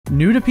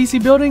New to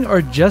PC building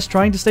or just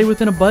trying to stay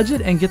within a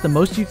budget and get the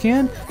most you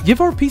can? Give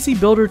our PC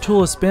Builder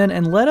tool a spin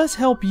and let us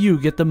help you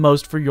get the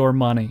most for your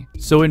money.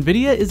 So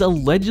NVIDIA is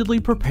allegedly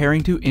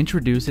preparing to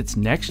introduce its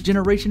next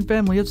generation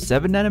family of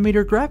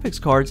 7nm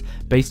graphics cards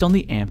based on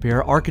the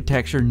Ampere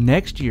architecture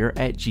next year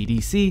at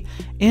GTC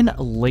in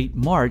late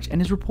March,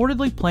 and is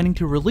reportedly planning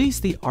to release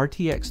the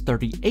RTX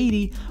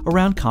 3080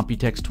 around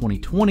Computex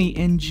 2020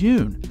 in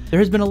June. There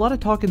has been a lot of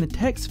talk in the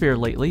tech sphere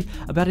lately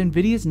about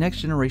NVIDIA's next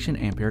generation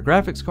Ampere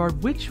graphics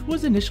card, which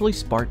was initially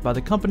sparked by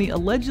the company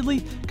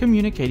allegedly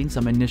communicating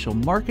some initial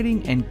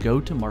marketing and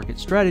go-to-market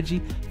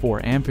strategy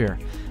for Ampere.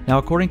 Now,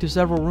 according to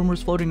several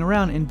rumors floating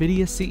around,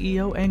 NVIDIA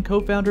CEO and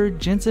co-founder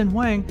Jensen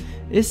Huang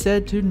is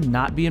said to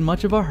not be in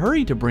much of a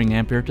hurry to bring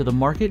Ampere to the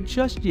market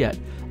just yet,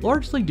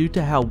 largely due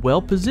to how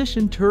well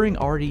positioned Turing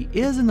already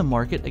is in the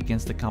market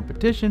against the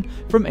competition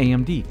from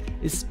AMD,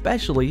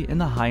 especially in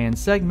the high-end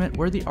segment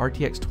where the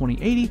RTX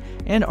 2080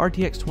 and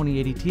RTX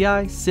 2080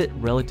 Ti sit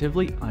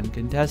relatively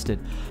uncontested.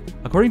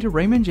 According to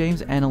Raymond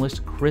James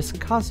analyst Chris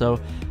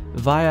Casso,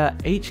 via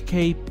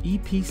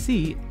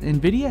HKEPC,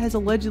 NVIDIA has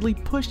allegedly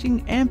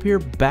pushing Ampere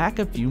back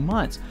a few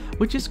months,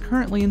 which is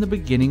currently in the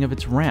beginning of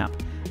its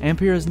ramp.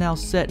 Ampere is now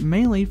set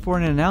mainly for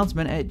an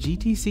announcement at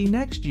GTC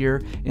next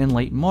year in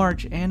late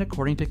March, and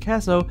according to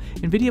Casso,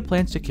 NVIDIA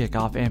plans to kick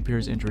off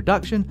Ampere's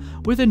introduction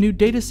with a new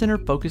data center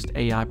focused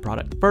AI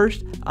product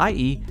first,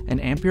 i.e. an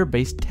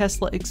Ampere-based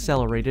Tesla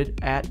accelerated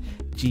at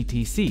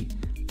GTC.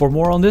 For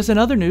more on this and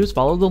other news,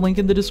 follow the link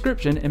in the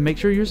description and make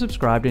sure you're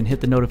subscribed and hit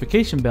the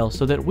notification bell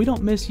so that we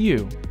don't miss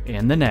you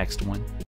in the next one.